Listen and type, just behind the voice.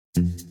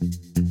Hi,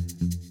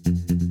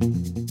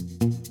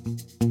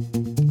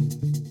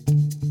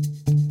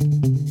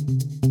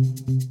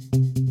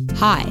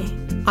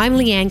 I'm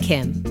Leanne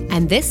Kim,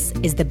 and this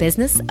is The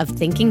Business of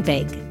Thinking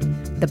Big,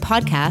 the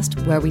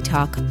podcast where we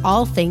talk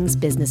all things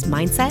business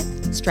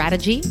mindset,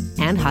 strategy,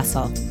 and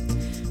hustle.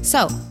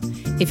 So,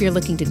 if you're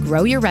looking to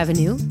grow your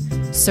revenue,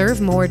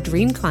 serve more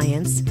dream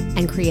clients,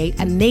 and create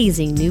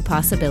amazing new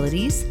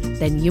possibilities,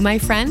 then you, my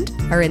friend,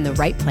 are in the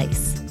right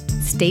place.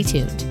 Stay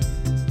tuned.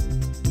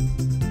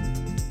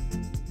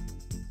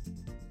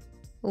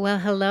 Well,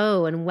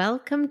 hello, and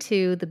welcome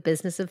to The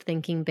Business of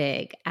Thinking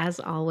Big. As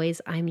always,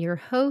 I'm your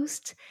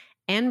host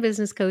and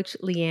business coach,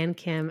 Leanne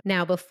Kim.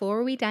 Now,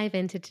 before we dive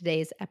into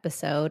today's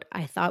episode,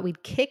 I thought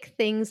we'd kick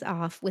things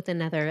off with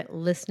another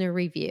listener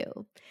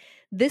review.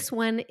 This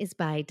one is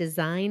by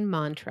Design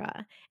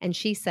Mantra, and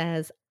she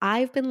says,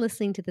 I've been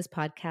listening to this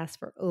podcast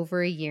for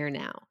over a year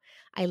now.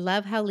 I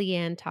love how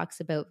Leanne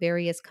talks about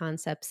various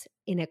concepts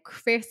in a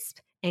crisp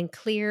and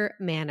clear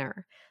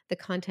manner. The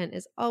content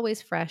is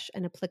always fresh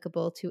and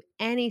applicable to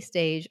any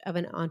stage of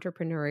an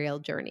entrepreneurial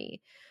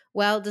journey.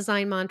 Well,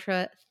 Design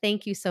Mantra,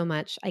 thank you so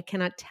much. I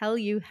cannot tell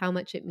you how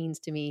much it means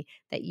to me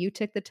that you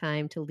took the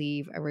time to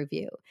leave a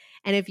review.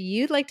 And if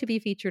you'd like to be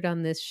featured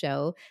on this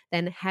show,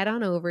 then head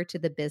on over to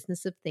The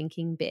Business of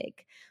Thinking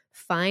Big.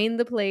 Find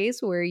the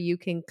place where you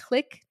can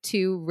click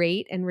to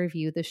rate and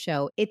review the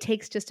show. It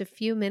takes just a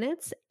few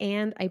minutes,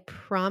 and I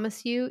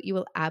promise you, you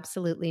will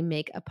absolutely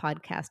make a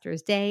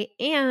podcaster's day,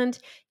 and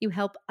you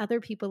help other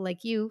people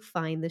like you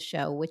find the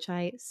show, which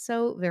I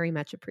so very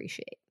much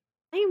appreciate.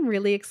 I am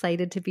really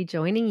excited to be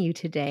joining you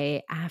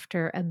today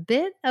after a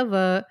bit of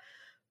a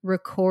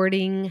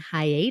recording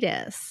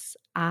hiatus.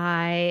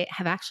 I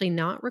have actually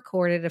not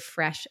recorded a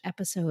fresh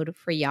episode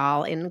for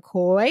y'all in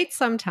quite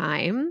some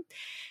time.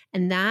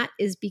 And that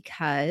is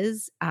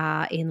because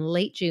in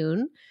late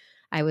June,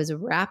 I was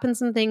wrapping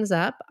some things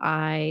up.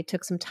 I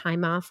took some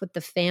time off with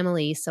the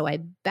family. So I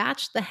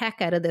batched the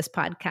heck out of this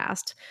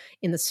podcast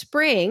in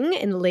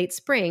the late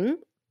spring,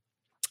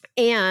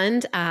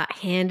 and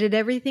handed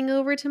everything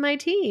over to my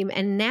team.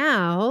 And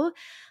now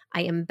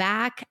I am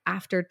back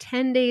after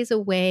 10 days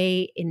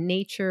away in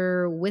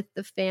nature with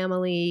the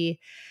family,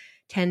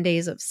 10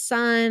 days of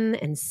sun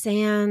and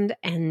sand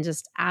and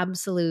just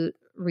absolute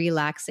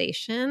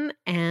relaxation.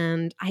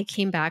 And I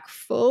came back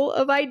full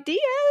of ideas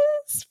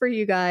for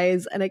you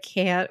guys, and I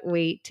can't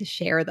wait to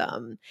share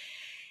them.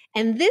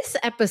 And this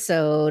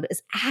episode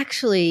is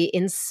actually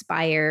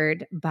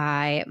inspired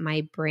by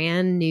my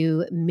brand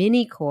new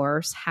mini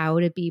course, How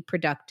to Be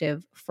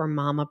Productive for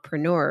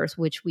Mamapreneurs,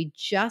 which we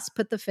just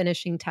put the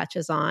finishing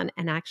touches on.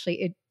 And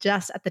actually, it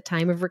just at the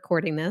time of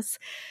recording this,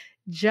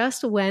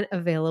 just went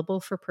available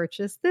for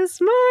purchase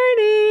this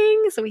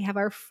morning. So we have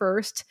our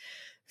first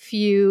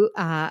few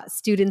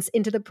students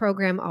into the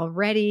program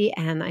already,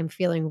 and I'm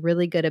feeling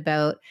really good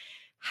about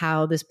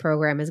how this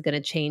program is going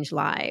to change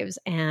lives,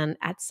 and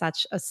at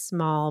such a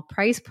small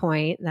price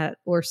point that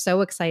we're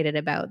so excited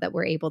about that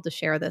we're able to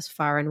share this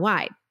far and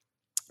wide.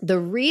 The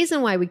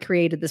reason why we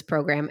created this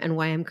program and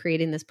why I'm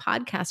creating this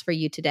podcast for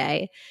you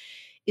today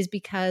is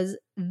because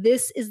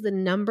this is the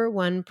number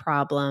one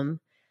problem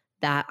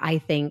that I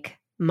think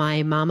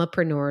my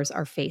mamapreneurs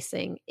are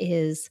facing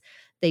is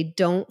they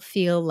don't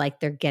feel like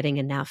they're getting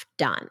enough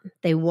done.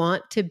 They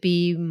want to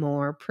be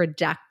more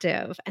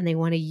productive and they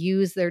want to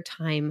use their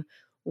time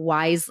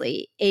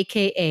wisely,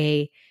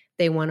 AKA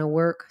they want to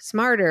work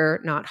smarter,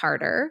 not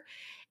harder.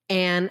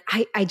 And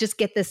I just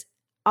get this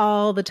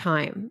all the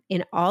time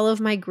in all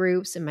of my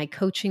groups and my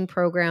coaching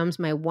programs,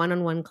 my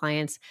one-on-one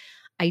clients.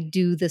 I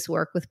do this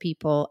work with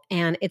people,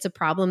 and it's a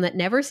problem that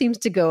never seems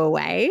to go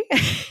away.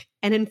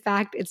 And in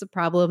fact, it's a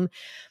problem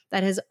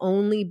that has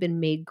only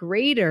been made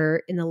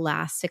greater in the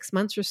last 6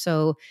 months or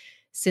so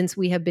since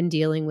we have been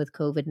dealing with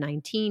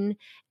COVID-19.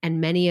 And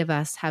many of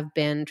us have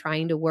been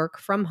trying to work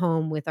from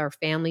home with our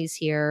families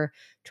here,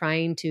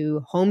 trying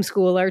to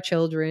homeschool our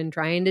children,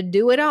 trying to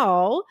do it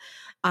all.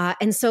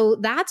 And so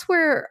that's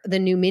where the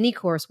new mini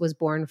course was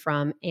born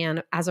from.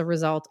 And as a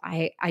result,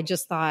 I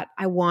just thought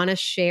I want to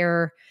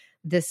share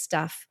this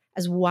stuff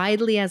as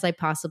widely as I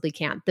possibly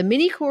can. The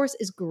mini course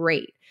is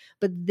great,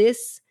 but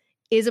this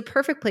is a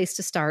perfect place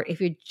to start if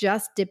you're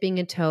just dipping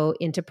a toe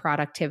into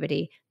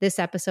productivity. This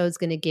episode is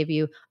going to give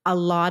you a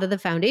lot of the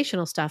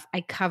foundational stuff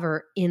I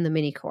cover in the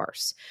mini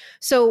course.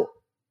 So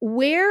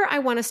where I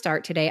want to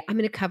start today, I'm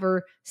going to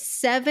cover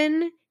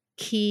 7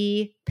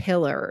 key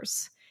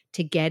pillars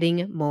to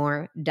getting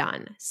more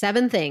done.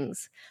 7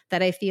 things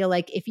that I feel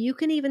like if you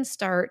can even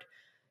start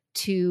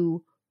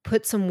to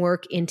put some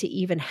work into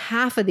even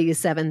half of these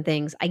 7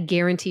 things, I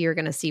guarantee you're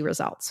going to see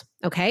results.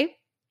 Okay?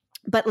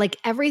 But like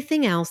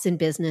everything else in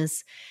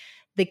business,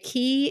 the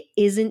key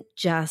isn't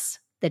just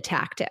the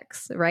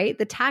tactics, right?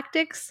 The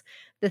tactics,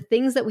 the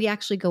things that we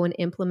actually go and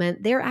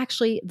implement, they're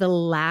actually the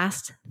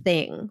last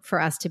thing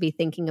for us to be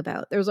thinking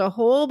about. There's a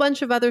whole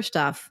bunch of other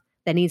stuff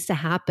that needs to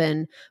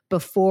happen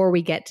before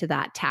we get to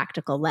that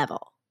tactical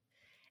level.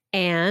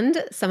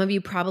 And some of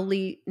you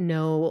probably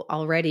know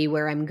already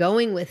where I'm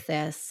going with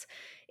this.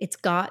 It's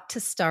got to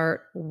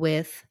start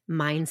with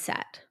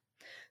mindset.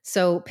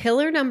 So,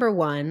 pillar number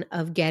one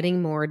of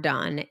getting more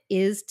done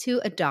is to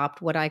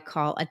adopt what I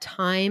call a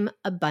time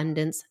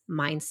abundance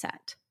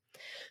mindset.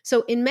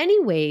 So, in many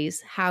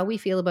ways, how we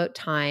feel about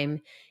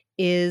time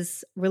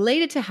is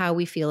related to how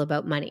we feel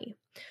about money.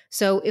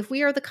 So, if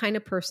we are the kind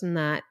of person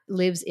that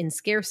lives in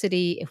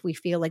scarcity, if we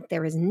feel like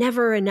there is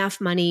never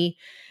enough money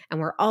and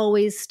we're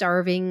always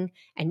starving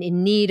and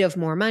in need of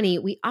more money,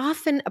 we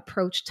often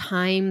approach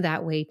time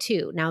that way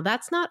too. Now,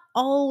 that's not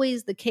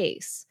always the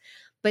case,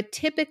 but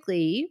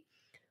typically,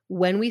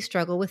 when we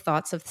struggle with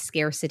thoughts of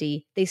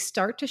scarcity, they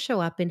start to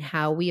show up in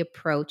how we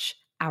approach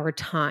our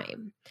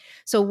time.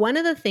 So, one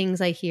of the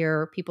things I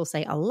hear people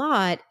say a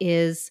lot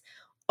is,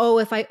 oh,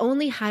 if I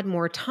only had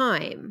more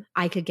time,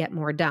 I could get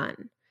more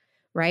done,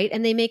 right?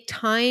 And they make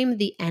time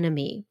the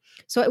enemy.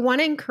 So, I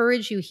want to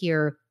encourage you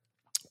here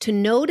to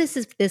notice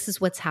if this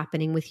is what's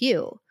happening with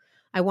you.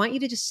 I want you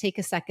to just take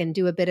a second,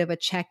 do a bit of a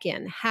check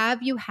in.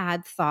 Have you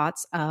had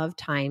thoughts of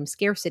time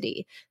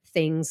scarcity?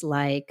 Things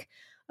like,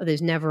 oh,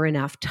 there's never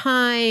enough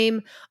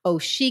time. Oh,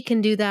 she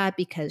can do that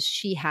because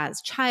she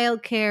has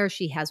childcare.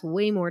 She has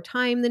way more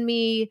time than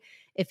me.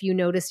 If you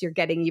notice you're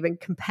getting even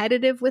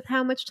competitive with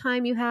how much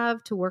time you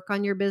have to work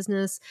on your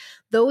business,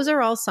 those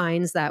are all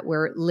signs that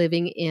we're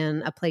living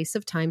in a place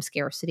of time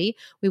scarcity.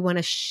 We want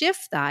to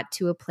shift that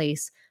to a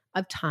place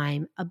of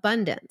time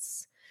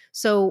abundance.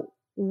 So,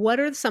 what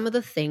are some of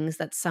the things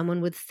that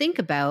someone would think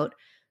about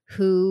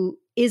who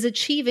is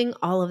achieving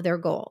all of their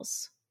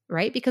goals,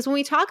 right? Because when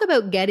we talk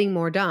about getting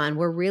more done,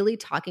 we're really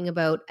talking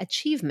about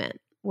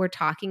achievement. We're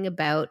talking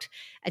about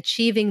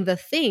achieving the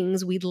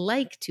things we'd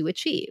like to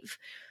achieve.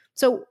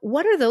 So,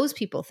 what are those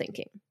people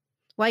thinking?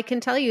 Well, I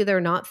can tell you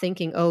they're not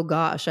thinking, oh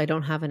gosh, I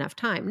don't have enough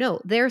time.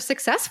 No, they're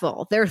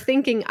successful. They're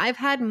thinking, I've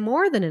had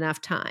more than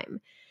enough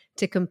time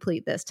to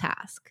complete this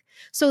task.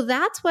 So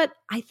that's what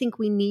I think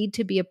we need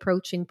to be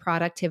approaching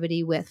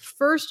productivity with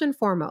first and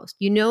foremost.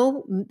 You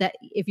know that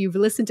if you've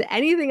listened to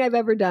anything I've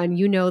ever done,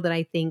 you know that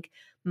I think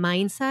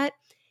mindset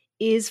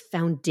is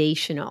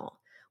foundational.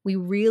 We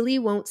really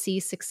won't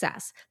see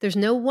success. There's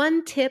no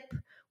one tip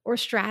or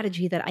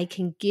strategy that I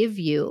can give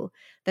you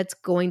that's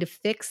going to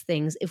fix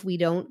things if we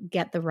don't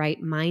get the right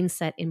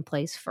mindset in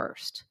place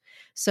first.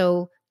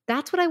 So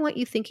that's what I want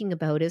you thinking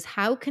about is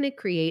how can it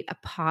create a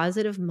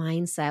positive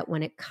mindset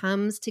when it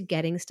comes to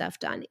getting stuff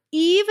done,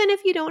 even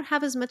if you don't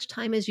have as much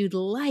time as you'd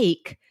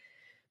like.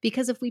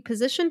 Because if we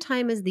position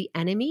time as the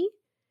enemy,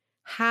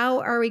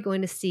 how are we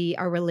going to see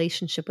our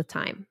relationship with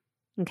time?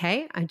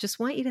 Okay, I just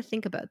want you to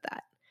think about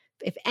that.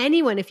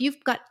 If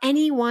you've got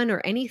anyone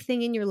or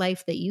anything in your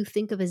life that you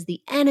think of as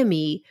the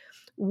enemy,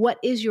 what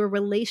is your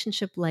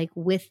relationship like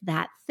with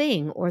that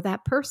thing or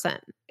that person?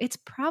 It's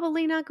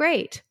probably not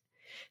great.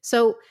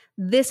 So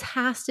this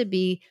has to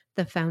be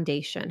the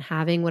foundation,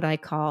 having what I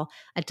call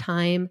a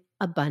time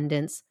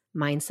abundance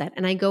mindset.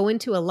 And I go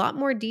into a lot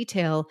more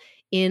detail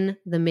in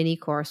the mini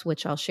course,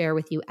 which I'll share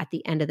with you at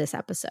the end of this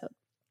episode.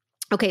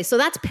 Okay, so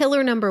that's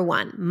pillar number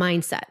one,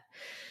 mindset.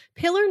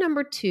 Pillar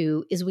number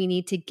two is we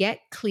need to get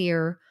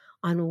clear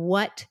on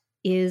what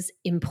is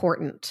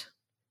important.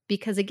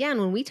 Because again,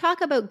 when we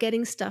talk about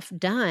getting stuff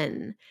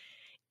done,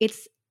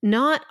 it's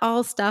not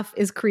all stuff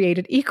is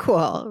created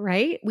equal,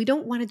 right? We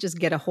don't want to just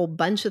get a whole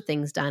bunch of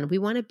things done. We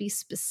want to be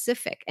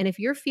specific. And if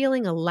you're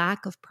feeling a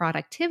lack of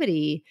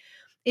productivity,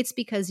 it's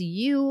because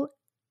you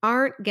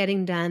aren't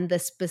getting done the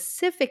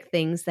specific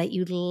things that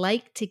you'd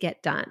like to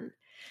get done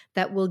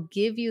that will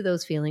give you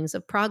those feelings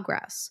of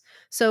progress.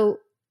 So,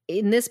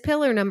 in this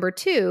pillar number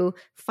two,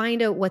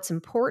 find out what's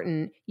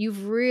important.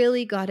 You've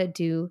really got to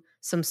do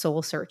some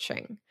soul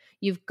searching.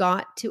 You've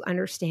got to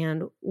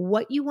understand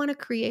what you want to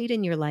create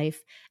in your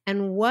life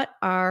and what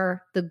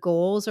are the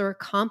goals or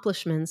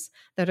accomplishments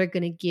that are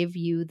going to give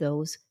you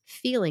those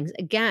feelings.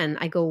 Again,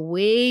 I go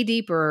way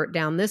deeper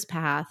down this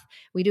path.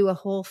 We do a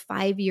whole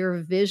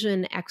 5-year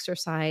vision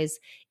exercise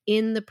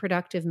in the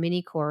Productive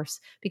Mini Course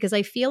because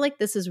I feel like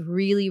this is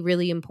really,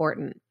 really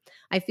important.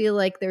 I feel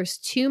like there's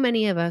too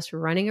many of us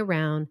running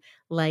around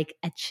like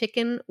a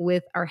chicken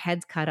with our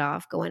heads cut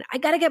off going, I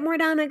got to get more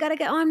done.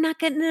 I'm not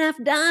getting enough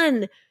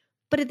done.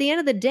 But at the end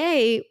of the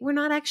day, we're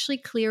not actually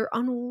clear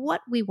on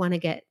what we want to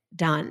get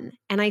done.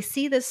 And I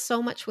see this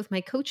so much with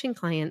my coaching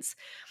clients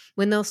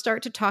when they'll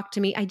start to talk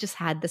to me. I just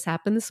had this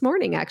happen this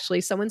morning,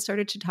 actually. Someone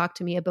started to talk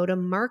to me about a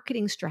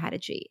marketing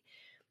strategy.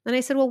 And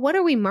I said, well, what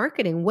are we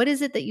marketing? What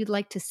is it that you'd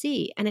like to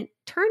see? And it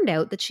turned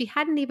out that she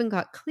hadn't even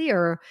got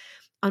clear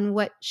on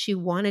what she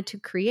wanted to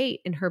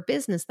create in her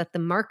business that the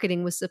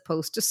marketing was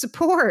supposed to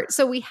support.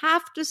 So we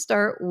have to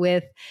start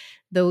with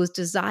those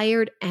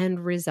desired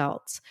end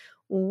results.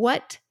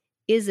 What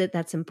is it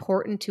that's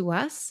important to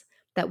us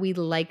that we'd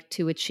like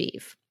to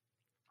achieve?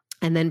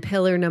 And then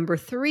pillar number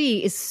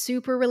 3 is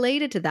super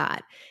related to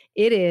that.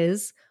 It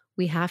is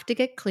we have to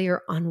get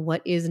clear on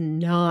what is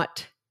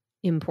not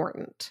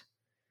important.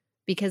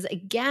 Because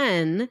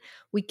again,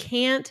 we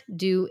can't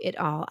do it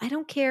all. I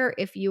don't care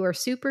if you are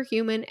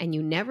superhuman and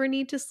you never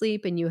need to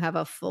sleep and you have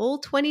a full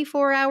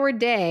 24-hour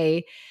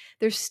day,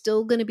 there's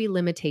still going to be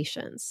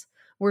limitations.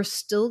 we're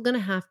still going to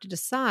have to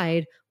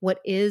decide what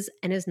is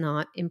and is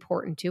not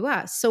important to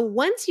us. So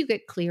once you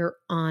get clear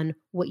on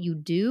what you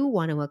do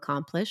want to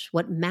accomplish,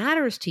 what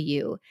matters to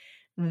you,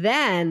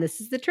 then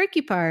this is the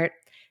tricky part.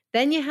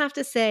 Then you have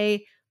to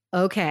say,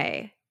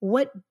 okay,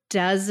 what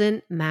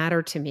doesn't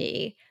matter to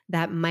me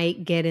that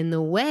might get in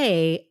the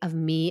way of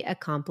me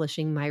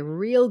accomplishing my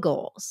real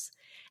goals?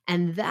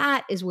 And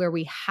that is where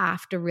we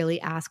have to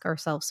really ask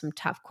ourselves some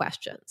tough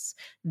questions.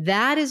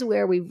 That is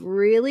where we've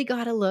really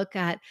got to look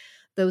at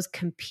those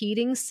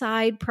competing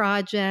side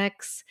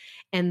projects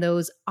and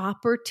those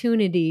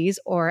opportunities,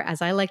 or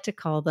as I like to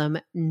call them,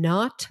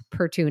 not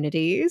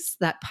opportunities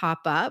that pop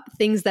up,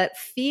 things that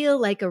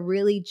feel like a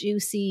really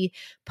juicy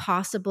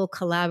possible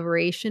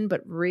collaboration,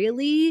 but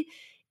really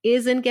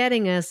isn't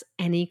getting us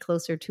any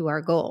closer to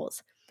our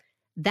goals.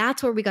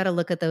 That's where we got to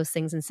look at those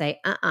things and say,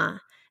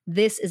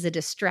 this is a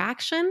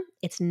distraction.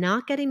 It's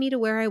not getting me to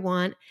where I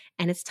want.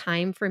 And it's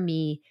time for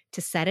me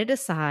to set it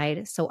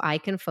aside so I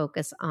can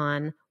focus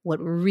on what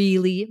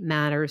really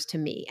matters to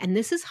me. And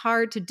this is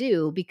hard to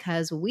do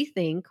because we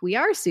think we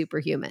are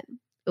superhuman.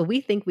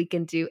 We think we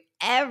can do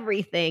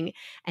everything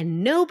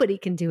and nobody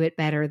can do it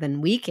better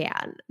than we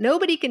can.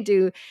 Nobody can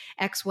do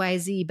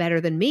XYZ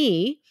better than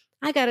me.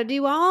 I got to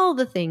do all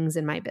the things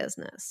in my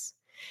business.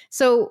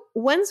 So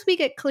once we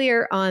get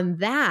clear on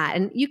that,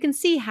 and you can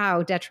see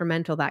how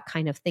detrimental that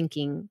kind of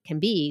thinking can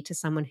be to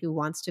someone who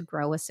wants to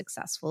grow a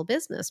successful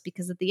business,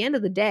 because at the end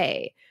of the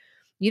day,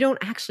 you don't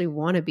actually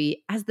want to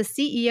be, as the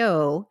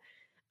CEO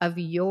of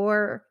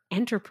your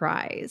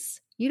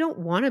enterprise, you don't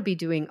want to be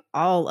doing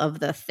all of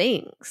the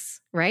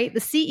things, right? The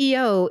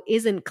CEO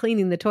isn't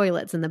cleaning the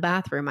toilets in the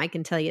bathroom, I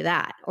can tell you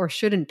that, or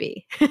shouldn't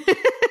be.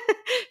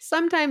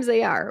 Sometimes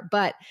they are,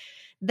 but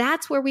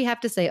that's where we have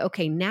to say,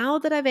 okay, now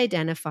that I've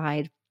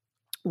identified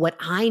what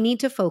I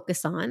need to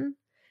focus on,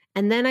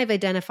 and then I've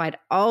identified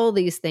all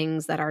these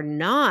things that are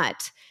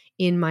not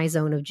in my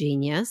zone of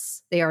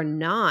genius, they are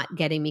not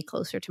getting me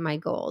closer to my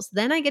goals,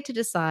 then I get to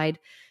decide,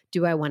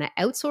 do I want to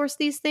outsource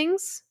these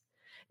things?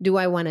 Do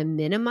I want to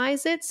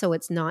minimize it so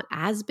it's not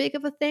as big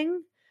of a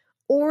thing?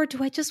 Or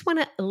do I just want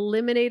to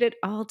eliminate it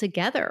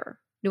altogether?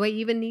 Do I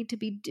even need to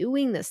be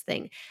doing this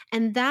thing?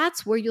 And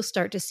that's where you'll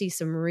start to see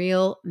some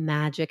real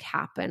magic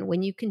happen,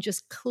 when you can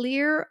just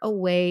clear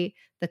away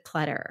the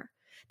clutter.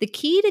 The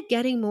key to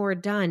getting more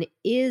done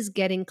is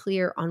getting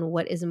clear on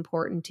what is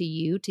important to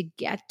you to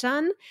get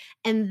done,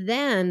 and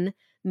then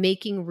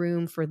making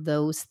room for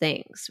those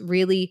things,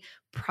 really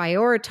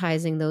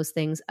prioritizing those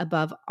things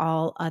above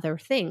all other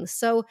things.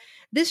 So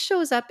this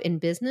shows up in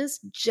business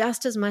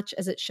just as much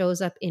as it shows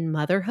up in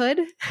motherhood,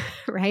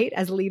 right?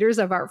 As leaders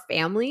of our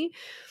family,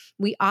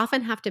 we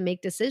often have to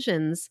make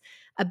decisions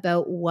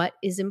about what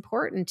is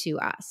important to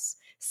us.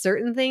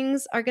 Certain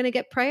things are going to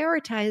get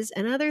prioritized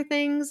and other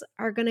things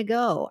are going to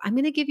go. I'm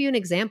going to give you an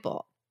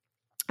example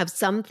of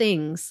some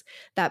things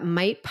that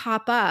might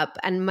pop up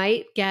and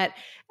might get,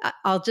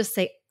 I'll just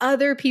say,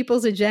 other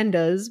people's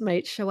agendas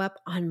might show up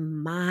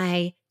on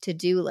my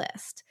to-do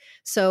list.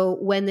 So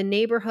when the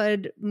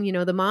neighborhood,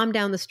 the mom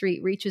down the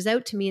street reaches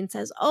out to me and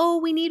says, oh,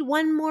 we need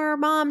one more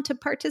mom to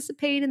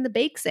participate in the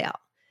bake sale.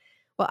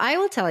 Well, I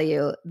will tell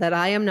you that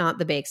I am not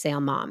the bake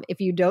sale mom.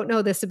 If you don't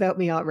know this about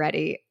me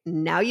already,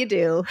 now you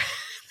do.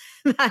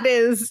 That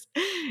is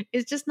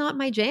just not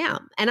my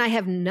jam. And I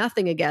have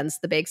nothing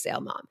against the bake sale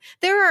mom.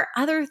 There are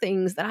other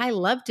things that I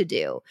love to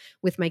do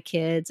with my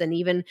kids and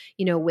even,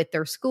 with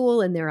their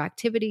school and their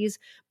activities,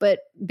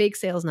 but bake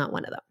sale is not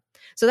one of them.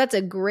 So that's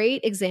a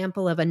great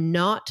example of a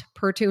not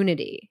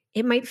opportunity.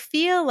 It might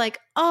feel like,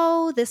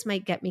 oh, this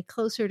might get me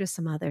closer to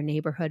some other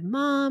neighborhood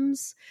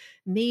moms.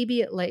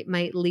 Maybe it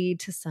might lead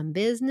to some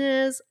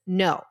business.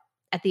 No,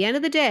 at the end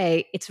of the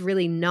day, it's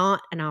really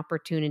not an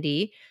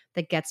opportunity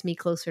that gets me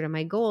closer to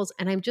my goals.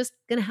 And I'm just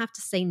going to have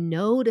to say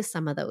no to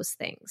some of those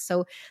things.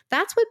 So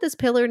that's what this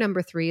pillar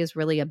number 3 is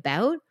really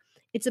about.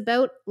 It's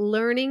about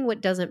learning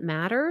what doesn't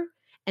matter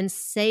and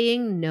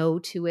saying no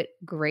to it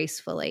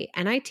gracefully.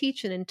 And I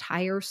teach an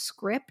entire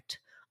script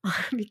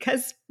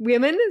because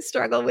women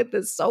struggle with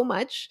this so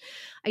much.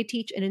 I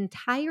teach an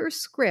entire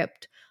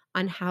script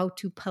on how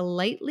to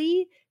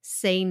politely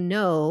say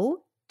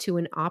no to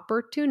an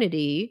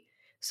opportunity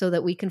so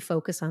that we can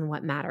focus on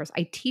what matters.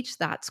 I teach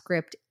that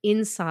script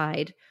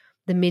inside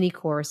the mini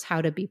course, How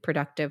to Be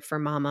Productive for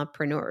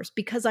Mamapreneurs,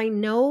 because I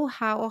know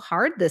how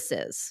hard this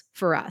is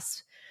for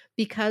us,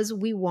 because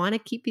we want to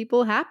keep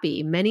people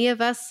happy. Many of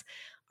us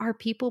are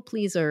people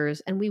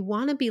pleasers and we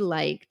want to be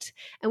liked,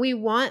 and we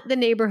want the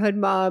neighborhood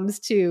moms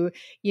to,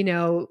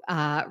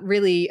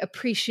 really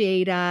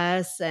appreciate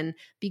us and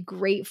be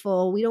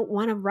grateful. We don't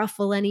want to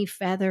ruffle any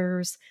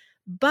feathers,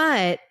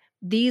 but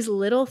these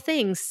little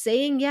things,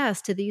 saying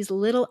yes to these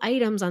little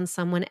items on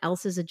someone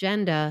else's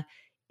agenda,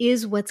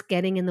 is what's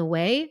getting in the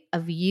way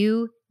of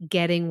you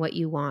getting what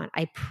you want.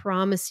 I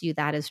promise you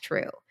that is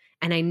true.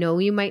 And I know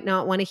you might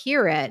not want to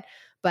hear it,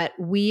 but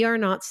we are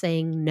not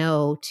saying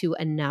no to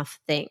enough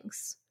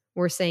things.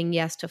 We're saying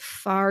yes to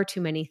far too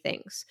many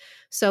things.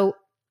 So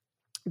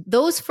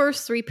those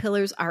first 3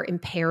 pillars are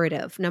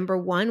imperative. Number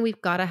 1,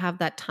 we've got to have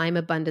that time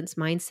abundance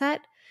mindset.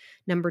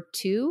 Number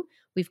two,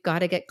 we've got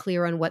to get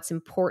clear on what's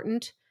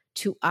important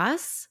to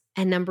us.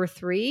 And number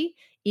three,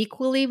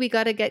 equally, we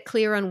got to get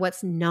clear on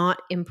what's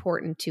not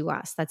important to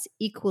us. That's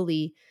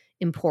equally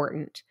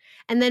important.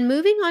 And then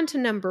moving on to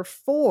number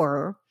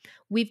four,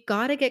 we've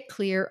got to get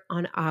clear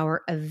on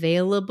our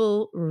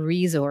available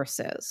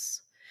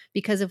resources.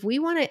 Because if we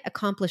want to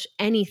accomplish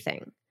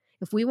anything,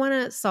 if we want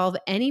to solve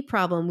any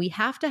problem, we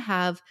have to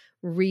have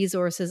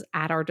resources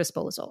at our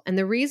disposal. And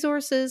the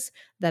resources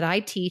that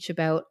I teach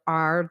about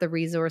are the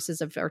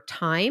resources of our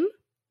time,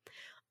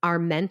 our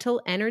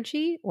mental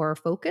energy or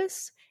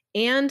focus,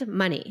 and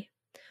money.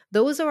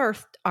 Those are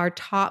our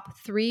top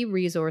three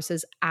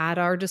resources at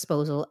our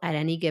disposal at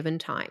any given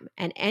time.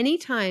 And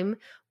anytime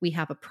we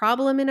have a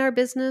problem in our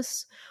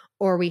business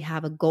or we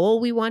have a goal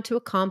we want to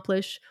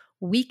accomplish,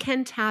 we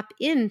can tap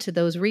into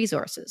those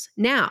resources.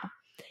 Now,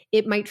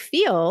 it might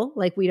feel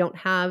like we don't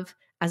have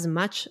as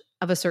much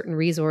of a certain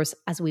resource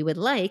as we would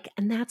like,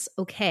 and that's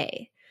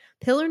okay.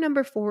 Pillar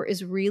number four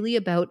is really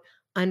about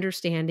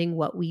understanding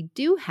what we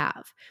do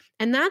have.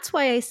 And that's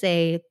why I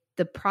say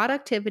the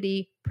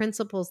productivity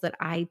principles that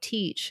I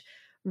teach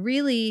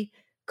really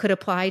could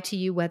apply to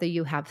you whether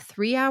you have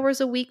 3 hours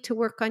a week to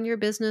work on your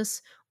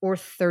business or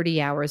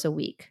 30 hours a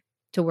week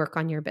to work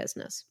on your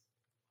business.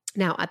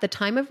 Now, at the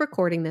time of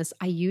recording this,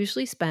 I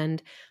usually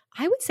spend,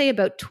 I would say,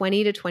 about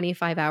 20 to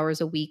 25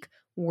 hours a week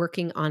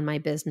working on my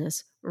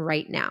business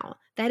right now.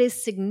 That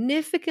is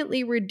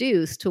significantly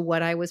reduced to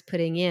what I was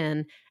putting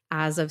in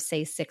as of,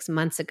 say, 6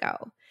 months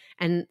ago.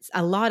 And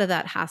a lot of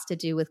that has to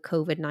do with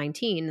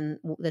COVID-19 and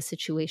the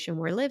situation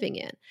we're living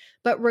in.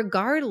 But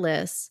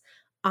regardless,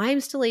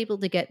 I'm still able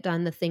to get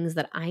done the things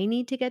that I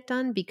need to get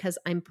done because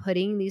I'm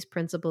putting these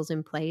principles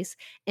in place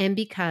and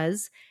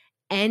because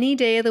any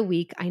day of the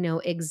week, I know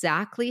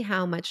exactly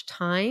how much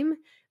time,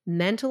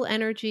 mental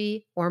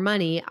energy, or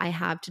money I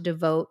have to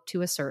devote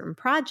to a certain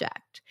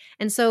project.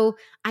 And so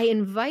I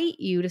invite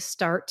you to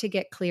start to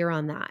get clear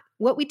on that.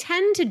 What we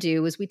tend to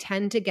do is we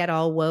tend to get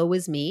all woe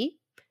is me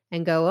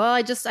and go, oh,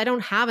 I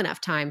don't have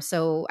enough time.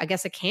 So I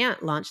guess I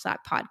can't launch that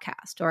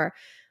podcast. Or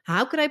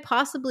how could I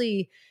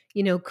possibly,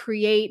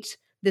 create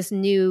this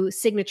new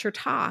signature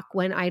talk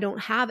when I don't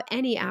have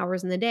any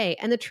hours in the day?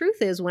 And the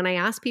truth is, when I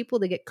ask people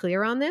to get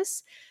clear on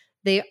this,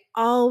 they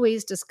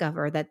always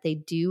discover that they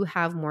do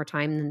have more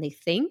time than they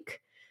think,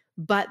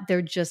 but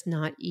they're just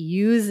not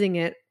using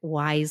it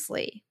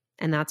wisely.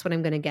 And that's what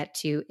I'm going to get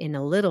to in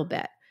a little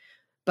bit.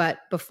 But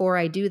before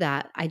I do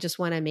that, I just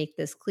want to make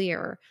this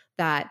clear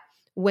that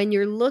when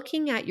you're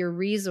looking at your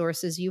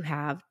resources you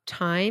have,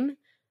 time,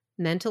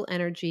 mental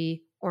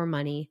energy, or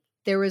money,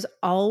 there is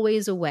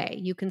always a way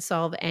you can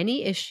solve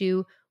any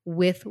issue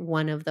with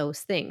one of those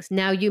things.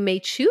 Now, you may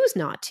choose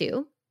not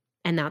to,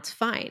 and that's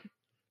fine.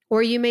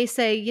 Or you may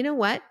say, you know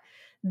what,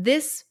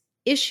 this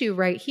issue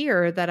right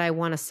here that I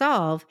want to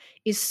solve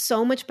is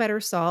so much better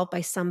solved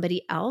by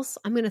somebody else.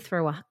 I'm going to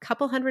throw a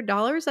couple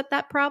 $100s at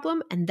that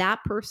problem, and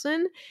that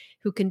person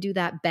who can do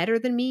that better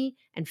than me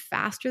and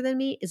faster than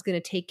me is going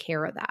to take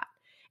care of that.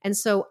 And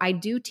so I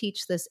do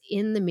teach this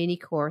in the mini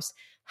course,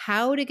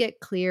 how to get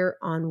clear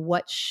on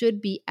what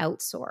should be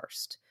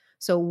outsourced.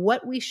 So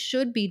what we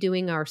should be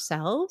doing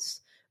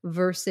ourselves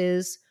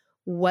versus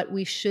what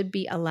we should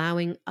be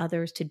allowing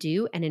others to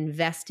do and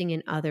investing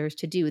in others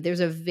to do. There's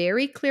a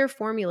very clear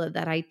formula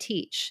that I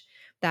teach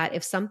that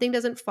if something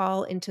doesn't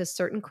fall into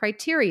certain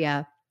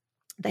criteria,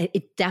 that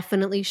it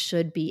definitely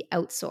should be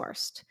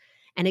outsourced.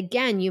 And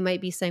again, you might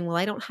be saying, well,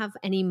 I don't have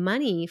any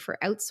money for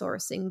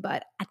outsourcing,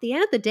 but at the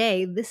end of the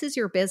day, this is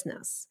your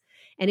business.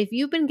 And if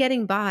you've been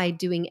getting by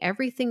doing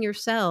everything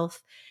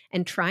yourself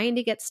and trying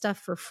to get stuff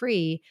for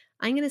free,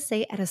 I'm going to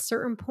say at a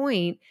certain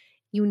point,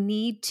 you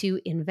need to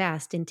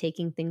invest in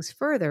taking things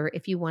further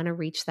if you want to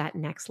reach that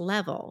next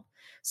level.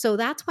 So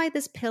that's why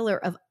this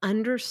pillar of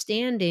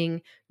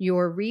understanding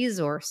your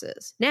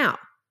resources. Now,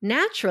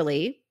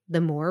 naturally,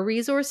 the more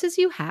resources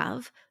you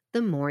have,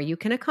 the more you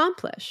can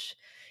accomplish.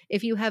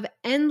 If you have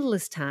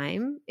endless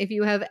time, if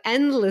you have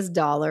endless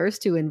dollars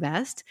to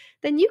invest,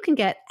 then you can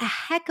get a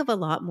heck of a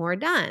lot more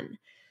done.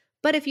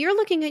 But if you're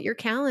looking at your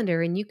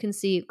calendar and you can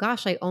see,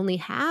 gosh, I only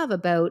have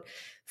about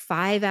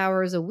 5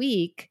 hours a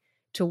week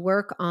to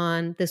work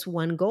on this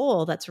one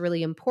goal that's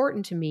really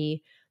important to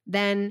me,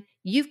 then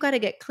you've got to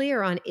get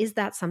clear on, is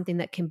that something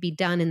that can be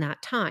done in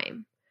that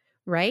time,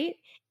 right?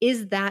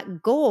 Is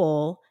that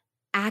goal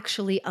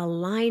actually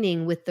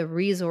aligning with the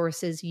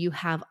resources you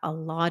have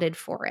allotted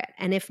for it?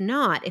 And if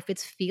not, if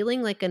it's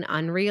feeling like an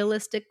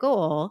unrealistic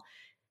goal,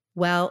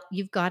 well,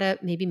 you've got to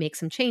maybe make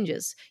some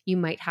changes. You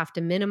might have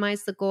to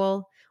minimize the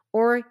goal,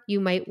 or you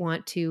might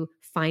want to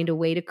find a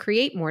way to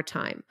create more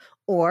time,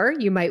 or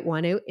you might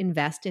want to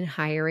invest in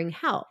hiring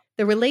help.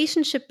 The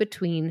relationship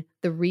between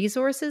the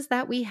resources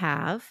that we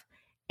have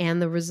and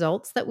the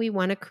results that we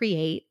want to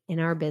create in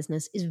our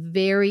business is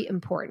very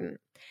important.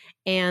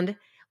 And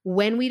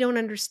when we don't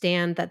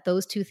understand that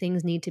those two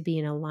things need to be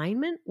in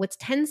alignment, what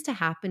tends to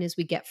happen is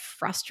we get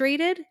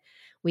frustrated,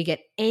 we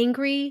get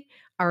angry,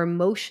 our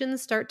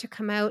emotions start to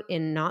come out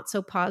in not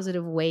so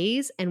positive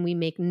ways, and we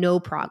make no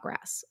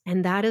progress.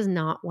 And that is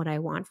not what I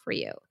want for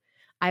you.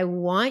 I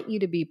want you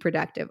to be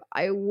productive.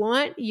 I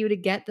want you to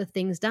get the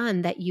things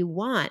done that you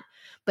want.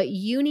 But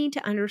you need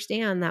to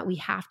understand that we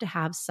have to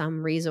have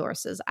some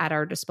resources at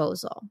our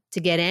disposal to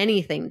get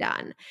anything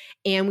done.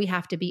 And we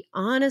have to be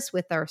honest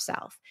with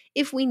ourselves.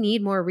 If we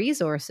need more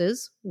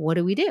resources, what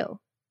do?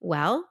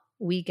 Well,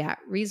 we get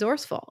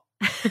resourceful,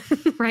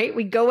 right?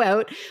 We go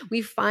out,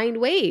 we find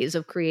ways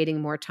of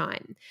creating more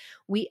time.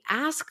 We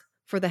ask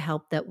for the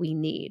help that we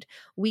need.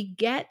 We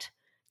get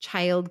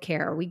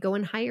childcare. We go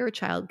and hire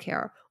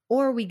childcare,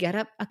 or we get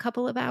up a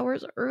couple of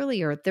hours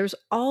earlier. There's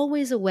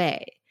always a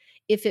way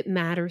if it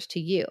matters to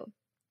you.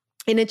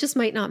 And it just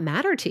might not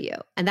matter to you.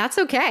 And that's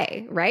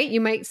okay, right? You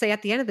might say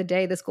at the end of the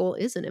day, this goal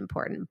isn't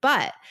important.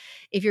 But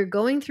if you're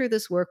going through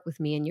this work with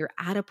me and you're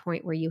at a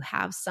point where you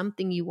have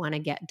something you want to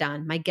get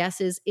done, my guess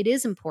is it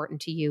is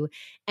important to you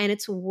and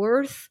it's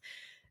worth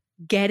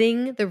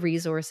getting the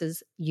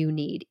resources you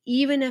need,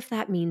 even if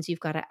that means you've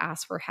got to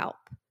ask for help.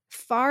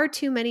 Far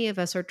too many of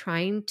us are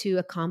trying to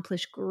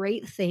accomplish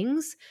great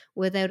things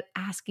without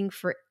asking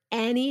for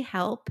any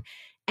help.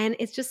 And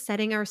it's just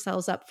setting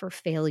ourselves up for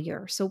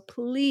failure. So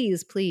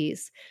please,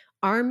 please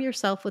arm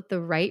yourself with the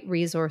right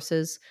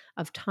resources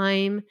of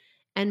time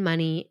and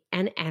money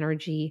and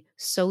energy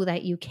so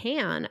that you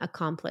can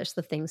accomplish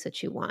the things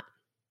that you want.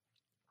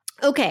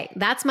 Okay,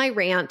 that's my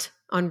rant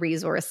on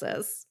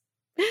resources.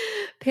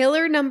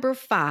 Pillar number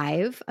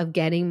 5 of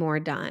getting more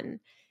done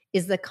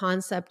is the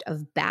concept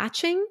of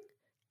batching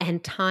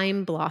and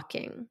time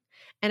blocking.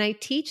 And I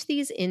teach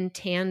these in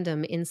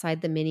tandem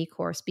inside the mini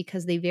course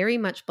because they very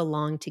much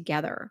belong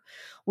together.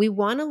 We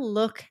want to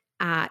look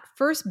at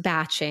first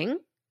batching,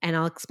 and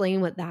I'll explain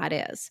what that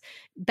is.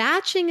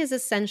 Batching is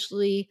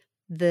essentially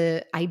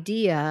the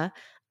idea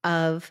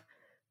of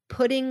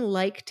putting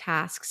like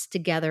tasks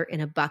together in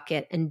a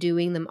bucket and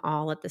doing them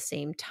all at the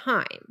same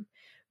time,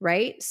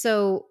 right?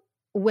 So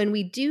when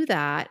we do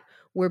that,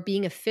 we're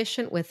being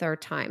efficient with our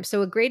time.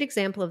 So a great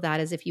example of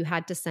that is if you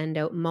had to send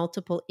out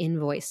multiple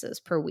invoices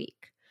per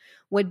week.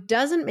 What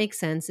doesn't make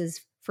sense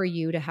is for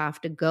you to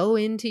have to go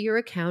into your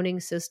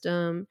accounting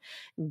system,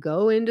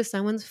 go into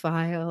someone's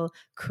file,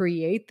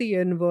 create the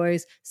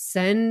invoice,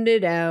 send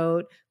it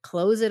out,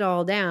 close it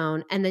all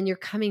down, and then you're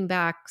coming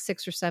back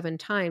 6 or 7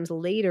 times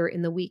later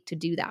in the week to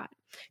do that.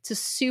 It's a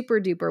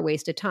super duper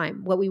waste of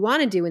time. What we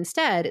want to do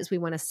instead is we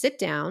want to sit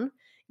down,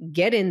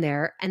 get in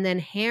there, and then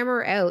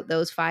hammer out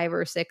those 5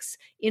 or 6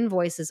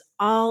 invoices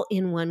all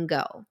in one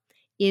go,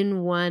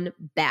 in one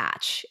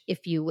batch,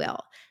 if you will.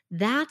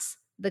 That's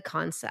the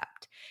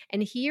concept.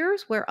 And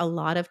here's where a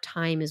lot of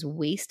time is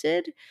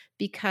wasted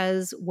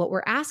because what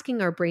we're asking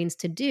our brains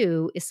to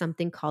do is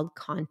something called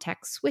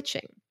context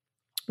switching.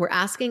 We're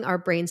asking our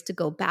brains to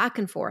go back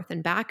and forth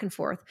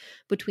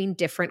between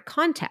different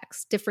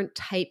contexts, different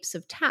types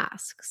of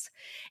tasks.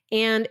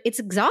 And it's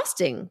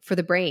exhausting for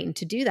the brain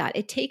to do that.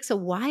 It takes a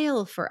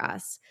while for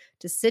us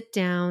to sit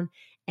down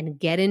and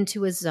get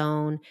into a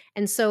zone.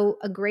 And so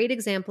a great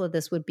example of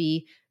this would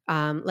be,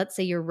 let's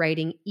say you're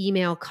writing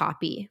email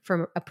copy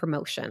from a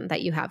promotion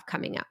that you have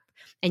coming up.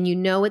 And you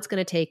know it's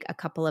going to take a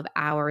couple of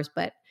hours,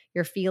 but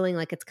you're feeling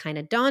like it's kind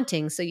of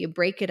daunting. So you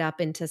break it up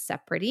into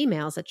separate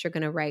emails that you're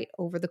going to write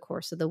over the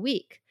course of the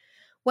week.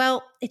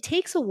 Well, it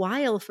takes a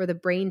while for the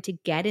brain to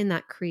get in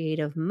that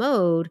creative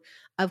mode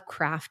of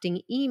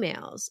crafting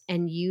emails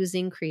and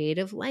using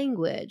creative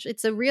language.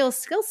 It's a real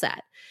skill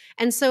set.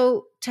 And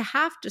so to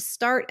have to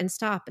start and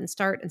stop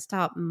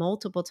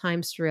multiple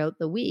times throughout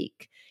the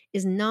week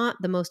is not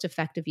the most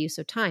effective use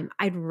of time.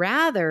 I'd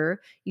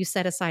rather you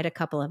set aside a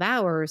couple of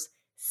hours,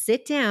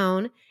 sit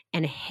down,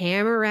 and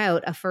hammer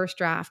out a first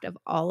draft of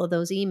all of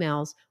those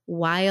emails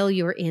while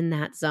you're in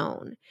that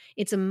zone.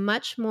 It's a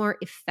much more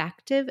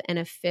effective and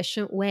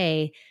efficient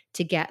way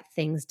to get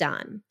things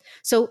done.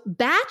 So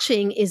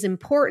batching is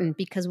important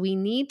because we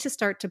need to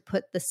start to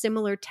put the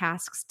similar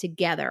tasks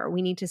together.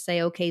 We need to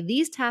say, okay,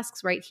 these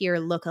tasks right here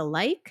look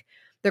alike.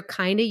 They're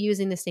kind of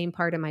using the same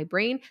part of my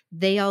brain.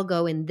 They all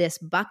go in this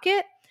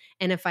bucket.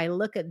 And if I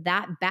look at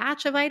that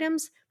batch of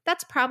items,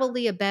 that's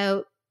probably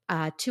about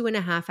a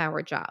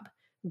 2.5-hour job.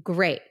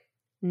 Great.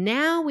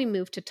 Now we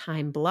move to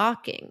time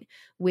blocking,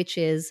 which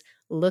is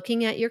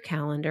looking at your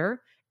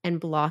calendar and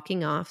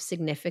blocking off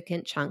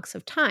significant chunks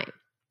of time.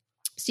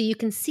 So you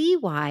can see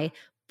why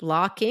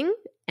blocking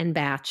and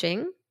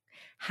batching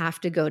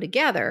have to go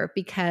together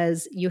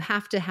because you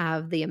have to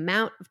have the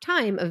amount of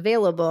time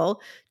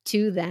available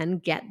to then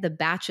get the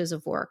batches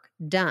of work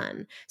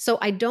done. So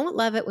I don't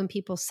love it when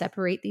people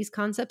separate these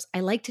concepts. I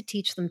like to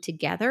teach them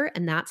together,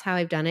 and that's how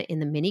I've done it in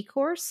the mini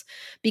course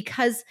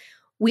because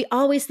we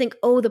always think,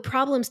 oh, the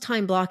problem's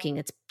time blocking.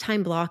 It's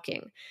time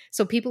blocking.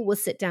 So people will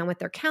sit down with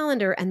their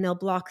calendar and they'll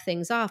block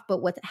things off.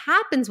 But what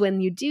happens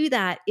when you do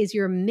that is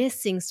you're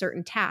missing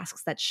certain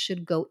tasks that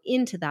should go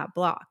into that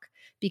block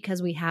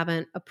because we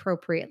haven't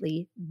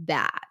appropriately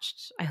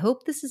batched. I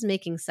hope this is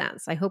making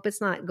sense. I hope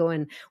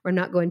we're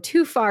not going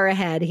too far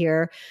ahead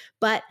here,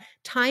 but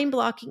time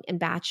blocking and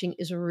batching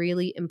is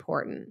really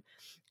important.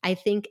 I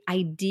think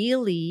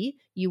ideally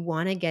you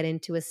want to get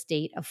into a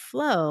state of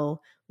flow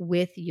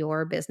with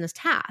your business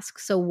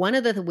tasks. So one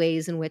of the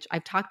ways in which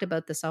I've talked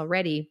about this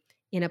already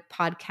in a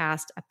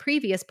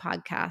previous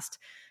podcast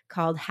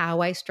called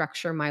How I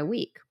Structure My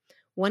Week.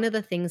 One of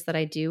the things that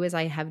I do is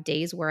I have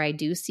days where I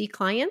do see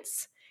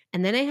clients,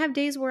 and then I have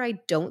days where I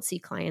don't see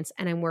clients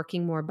and I'm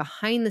working more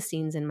behind the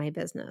scenes in my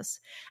business.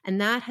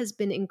 And that has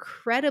been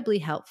incredibly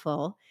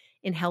helpful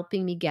in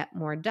helping me get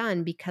more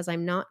done because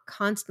I'm not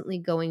constantly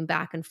going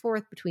back and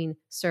forth between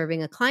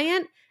serving a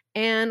client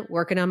and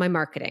working on my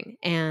marketing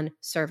and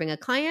serving a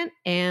client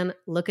and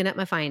looking at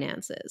my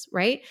finances,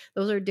 right?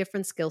 Those are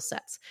different skill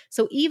sets.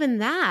 So even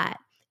that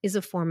is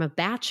a form of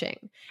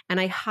batching. And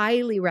I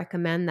highly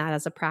recommend that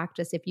as a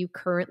practice if you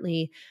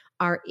currently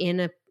are in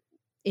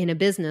a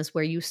business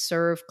where you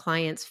serve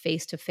clients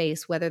face to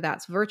face, whether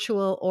that's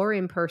virtual or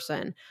in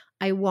person.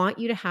 I want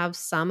you to have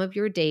some of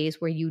your days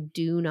where you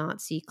do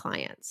not see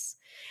clients.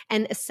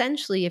 And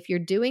essentially, if you're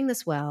doing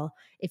this well,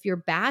 if you're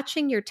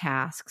batching your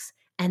tasks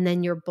and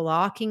then you're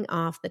blocking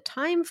off the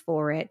time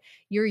for it,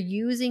 you're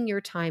using your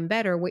time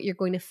better. What you're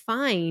going to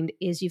find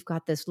is you've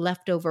got this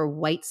leftover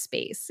white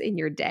space in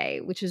your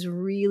day, which is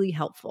really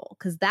helpful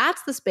because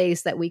that's the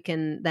space that we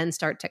can then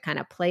start to kind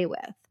of play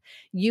with.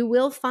 You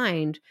will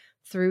find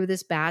through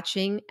this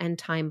batching and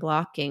time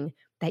blocking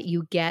that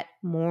you get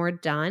more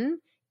done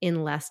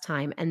in less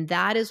time. And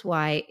that is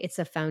why it's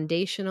a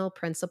foundational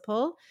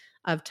principle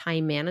of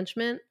time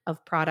management,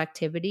 of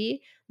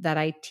productivity that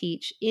I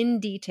teach in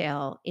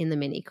detail in the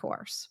mini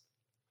course.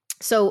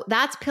 So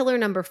that's pillar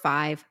number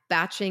 5,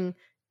 batching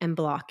and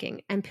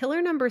blocking. And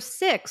pillar number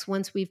 6,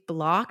 once we've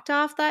blocked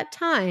off that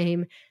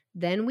time,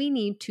 then we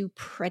need to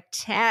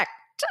protect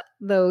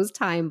those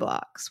time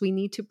blocks. We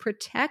need to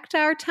protect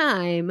our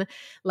time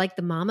like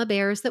the mama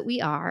bears that we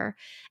are.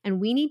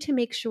 And we need to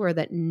make sure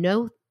that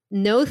no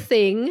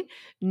thing,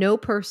 no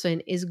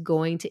person is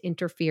going to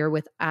interfere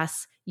with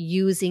us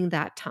using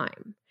that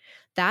time.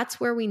 That's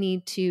where we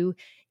need to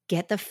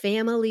get the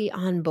family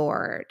on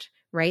board,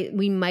 right?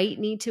 We might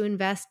need to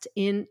invest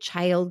in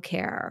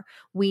childcare.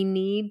 We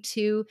need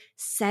to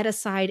set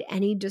aside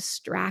any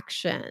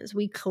distractions.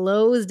 We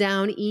close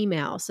down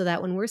email so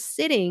that when we're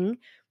sitting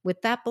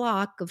with that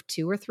block of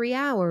 2 or 3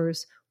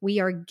 hours, we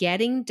are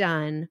getting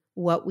done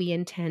what we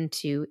intend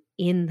to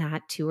in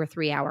that 2 or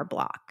 3 hour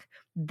block.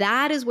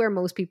 That is where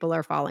most people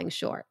are falling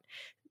short.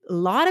 A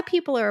lot of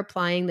people are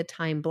applying the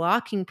time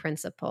blocking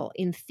principle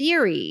in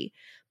theory,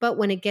 but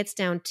when it gets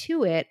down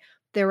to it,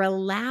 they're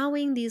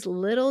allowing these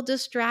little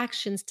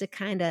distractions to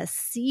kind of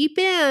seep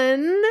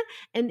in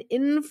and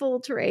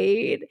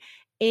infiltrate,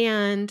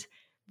 and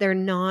they're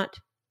not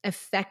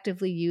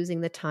effectively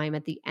using the time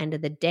at the end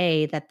of the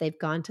day that they've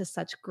gone to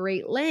such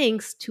great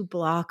lengths to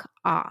block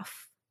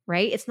off,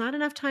 right? It's not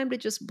enough time to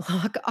just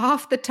block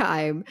off the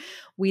time.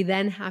 We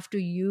then have to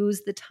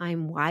use the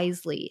time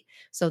wisely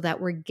so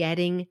that we're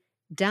getting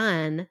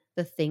done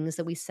the things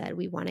that we said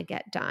we want to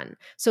get done.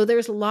 So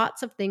there's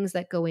lots of things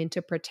that go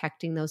into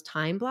protecting those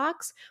time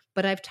blocks,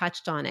 but I've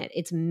touched on it.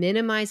 It's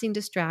minimizing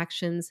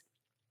distractions.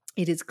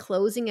 It is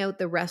closing out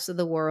the rest of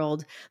the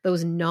world.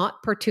 Those not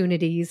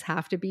opportunities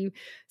have to be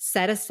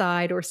set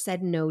aside or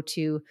said no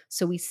to.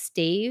 So we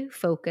stay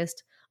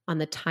focused on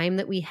the time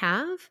that we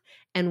have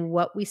and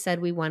what we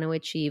said we want to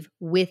achieve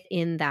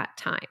within that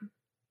time.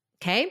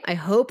 Okay, I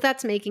hope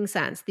that's making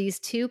sense. These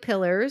 2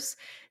 pillars,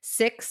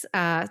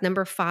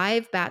 number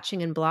 5,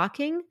 batching and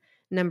blocking,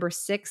 number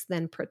 6,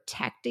 then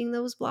protecting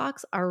those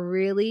blocks are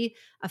really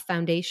a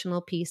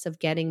foundational piece of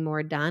getting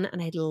more done.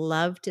 And I'd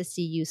love to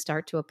see you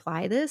start to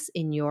apply this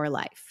in your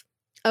life.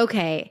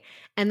 Okay,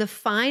 and the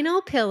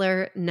final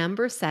pillar,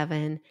 number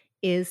 7,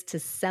 is to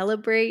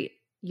celebrate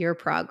your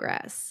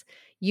progress.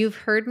 You've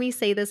heard me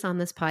say this on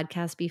this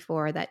podcast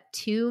before that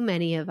too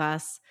many of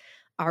us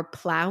are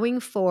plowing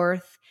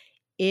forth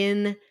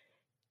in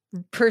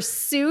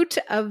pursuit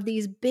of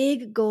these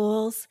big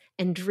goals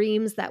and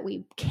dreams that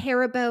we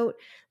care about,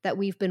 that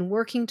we've been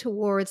working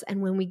towards.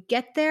 And when we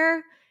get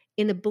there,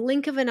 in a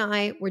blink of an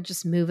eye, we're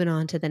just moving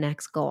on to the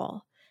next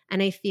goal.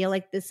 And I feel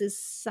like this is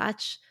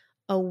such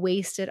a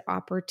wasted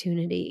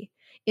opportunity.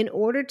 In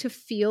order to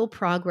feel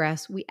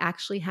progress, we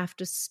actually have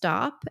to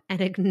stop and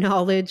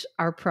acknowledge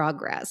our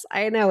progress.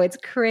 I know it's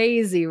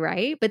crazy,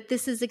 right? But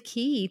this is a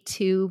key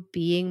to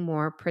being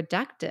more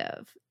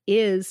productive,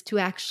 is to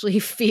actually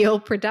feel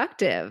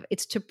productive.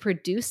 It's to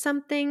produce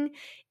something,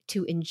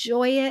 to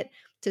enjoy it,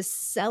 to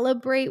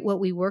celebrate what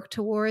we work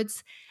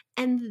towards.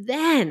 And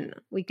then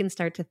we can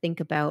start to think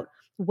about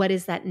what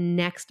is that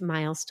next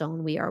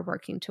milestone we are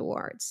working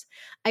towards.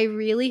 I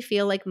really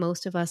feel like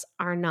most of us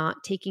are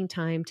not taking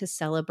time to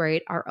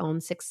celebrate our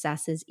own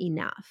successes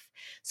enough.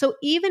 So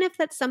even if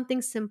that's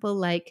something simple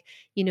like,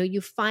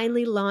 you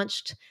finally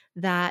launched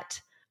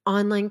that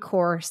online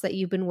course that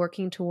you've been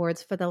working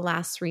towards for the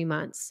last 3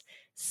 months,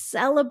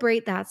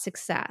 celebrate that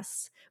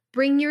success.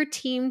 bring your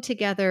team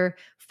together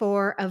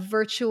for a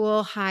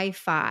virtual high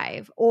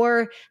five,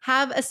 or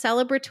have a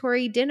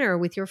celebratory dinner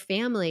with your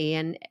family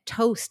and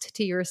toast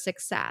to your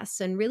success,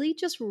 and really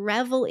just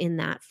revel in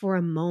that for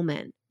a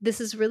moment. This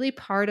is really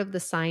part of the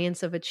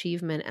science of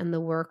achievement and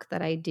the work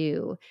that I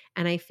do.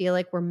 And I feel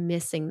like we're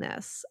missing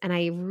this. And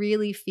I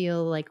really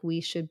feel like we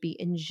should be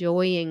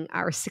enjoying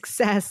our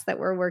success that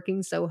we're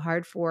working so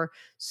hard for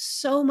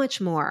so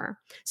much more.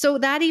 So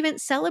that even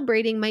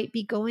celebrating might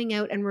be going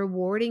out and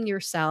rewarding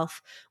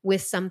yourself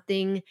with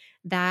something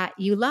that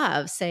you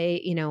love, say,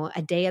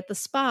 a day at the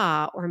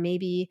spa, or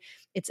maybe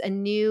it's a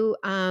new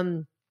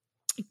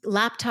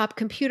laptop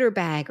computer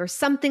bag or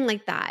something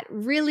like that.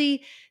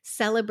 Really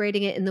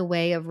celebrating it in the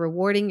way of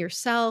rewarding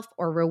yourself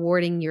or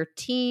rewarding your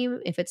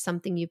team if it's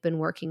something you've been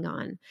working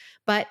on.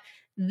 But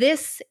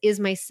this is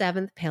my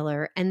 7th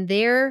pillar, and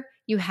there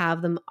you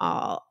have them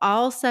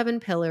all 7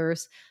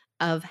 pillars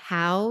of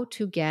how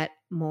to get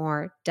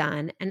more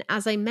done. And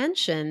as I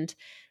mentioned,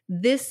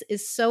 this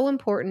is so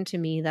important to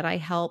me that I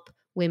help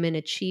women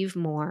achieve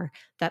more,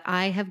 that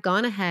I have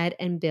gone ahead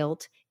and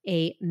built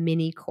a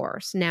mini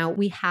course. Now,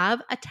 we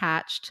have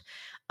attached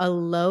a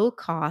low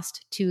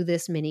cost to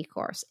this mini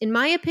course. In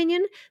my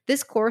opinion,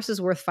 this course is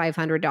worth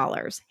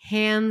 $500,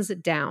 hands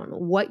down.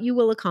 What you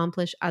will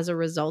accomplish as a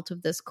result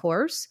of this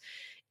course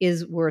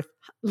is worth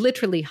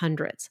literally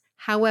hundreds.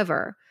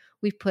 However,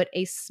 we've put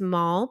a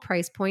small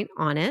price point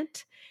on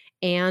it.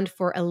 And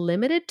for a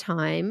limited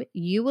time,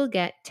 you will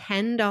get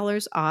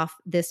 $10 off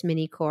this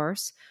mini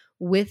course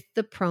with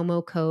the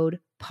promo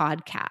code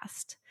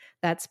podcast.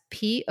 That's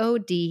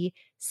PODCAST.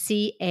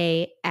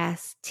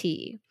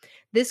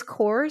 This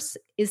course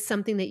is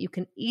something that you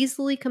can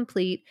easily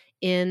complete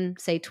in,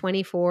 say,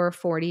 24,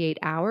 48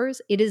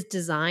 hours. It is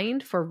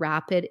designed for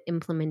rapid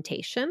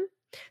implementation.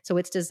 So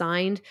it's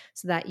designed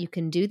so that you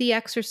can do the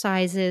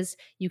exercises,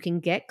 you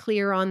can get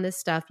clear on this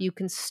stuff, you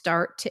can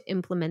start to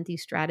implement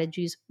these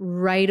strategies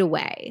right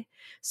away.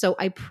 So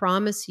I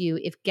promise you,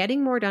 if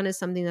getting more done is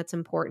something that's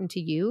important to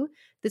you,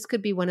 this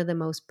could be one of the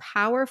most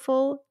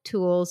powerful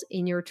tools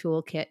in your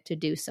toolkit to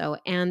do so.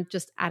 And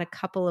just at a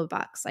couple of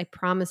bucks, I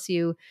promise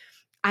you,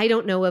 I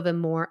don't know of a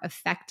more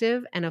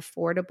effective and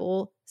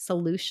affordable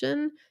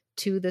solution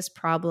to this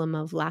problem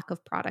of lack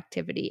of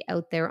productivity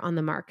out there on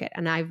the market.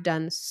 And I've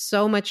done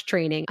so much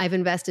training. I've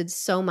invested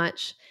so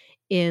much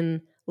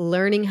in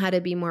learning how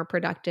to be more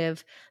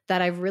productive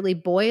that I've really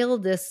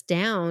boiled this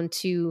down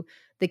to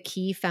the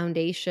key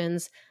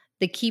foundations,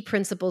 the key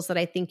principles that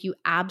I think you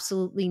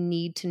absolutely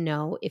need to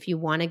know if you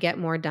want to get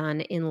more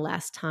done in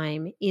less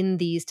time in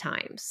these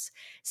times.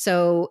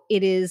 So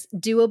it is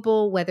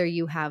doable whether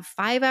you have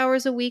 5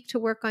 hours a week to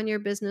work on your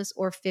business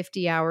or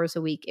 50 hours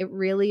a week. It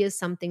really is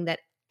something that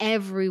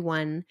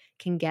everyone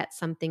can get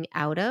something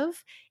out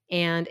of,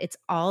 and it's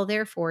all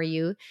there for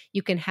you.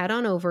 You can head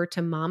on over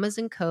to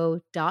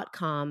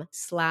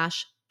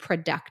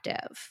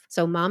mamasandco.com/productive.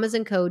 So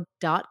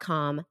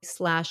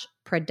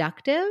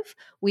mamasandco.com/productive.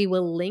 We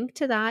will link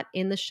to that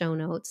in the show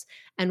notes.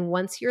 And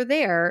once you're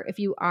there, if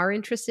you are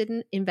interested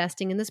in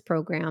investing in this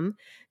program,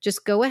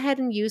 just go ahead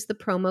and use the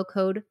promo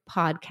code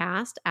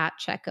podcast at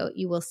checkout.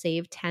 You will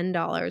save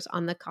 $10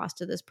 on the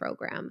cost of this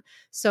program.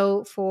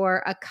 So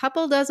for a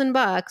couple dozen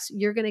bucks,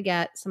 you're going to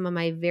get some of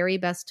my very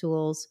best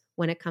tools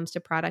when it comes to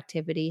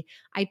productivity.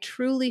 I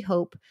truly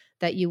hope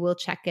that you will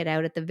check it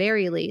out at the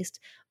very least.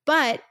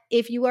 But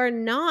if you are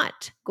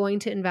not going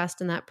to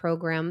invest in that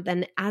program,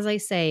 then as I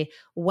say,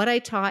 what I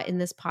taught in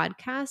this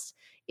podcast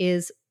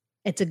is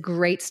it's a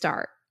great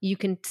start. You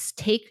can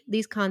take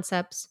these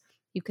concepts,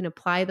 you can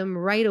apply them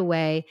right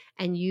away,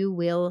 and you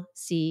will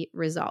see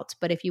results.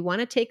 But if you want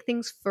to take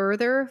things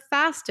further,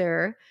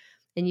 faster,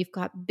 and you've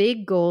got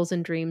big goals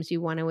and dreams you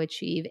want to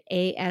achieve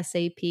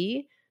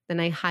ASAP, then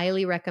I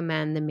highly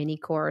recommend the mini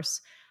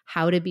course,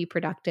 How to Be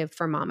Productive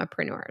for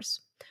Mompreneurs.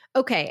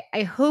 Okay,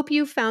 I hope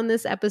you found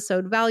this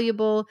episode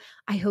valuable.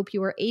 I hope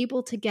you are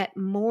able to get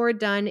more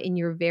done in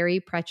your very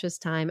precious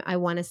time. I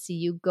want to see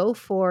you go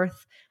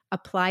forth,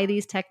 apply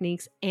these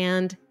techniques,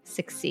 and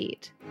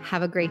succeed.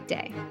 Have a great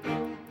day.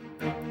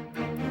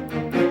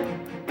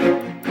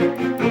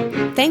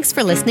 Thanks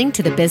for listening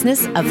to The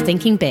Business of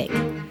Thinking Big.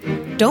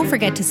 Don't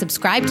forget to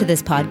subscribe to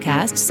this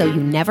podcast so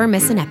you never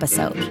miss an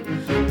episode.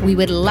 We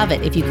would love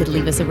it if you could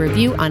leave us a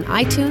review on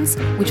iTunes,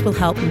 which will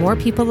help more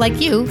people like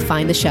you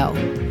find the show.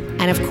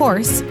 And of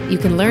course, you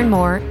can learn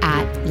more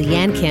at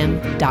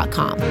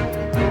leannekim.com.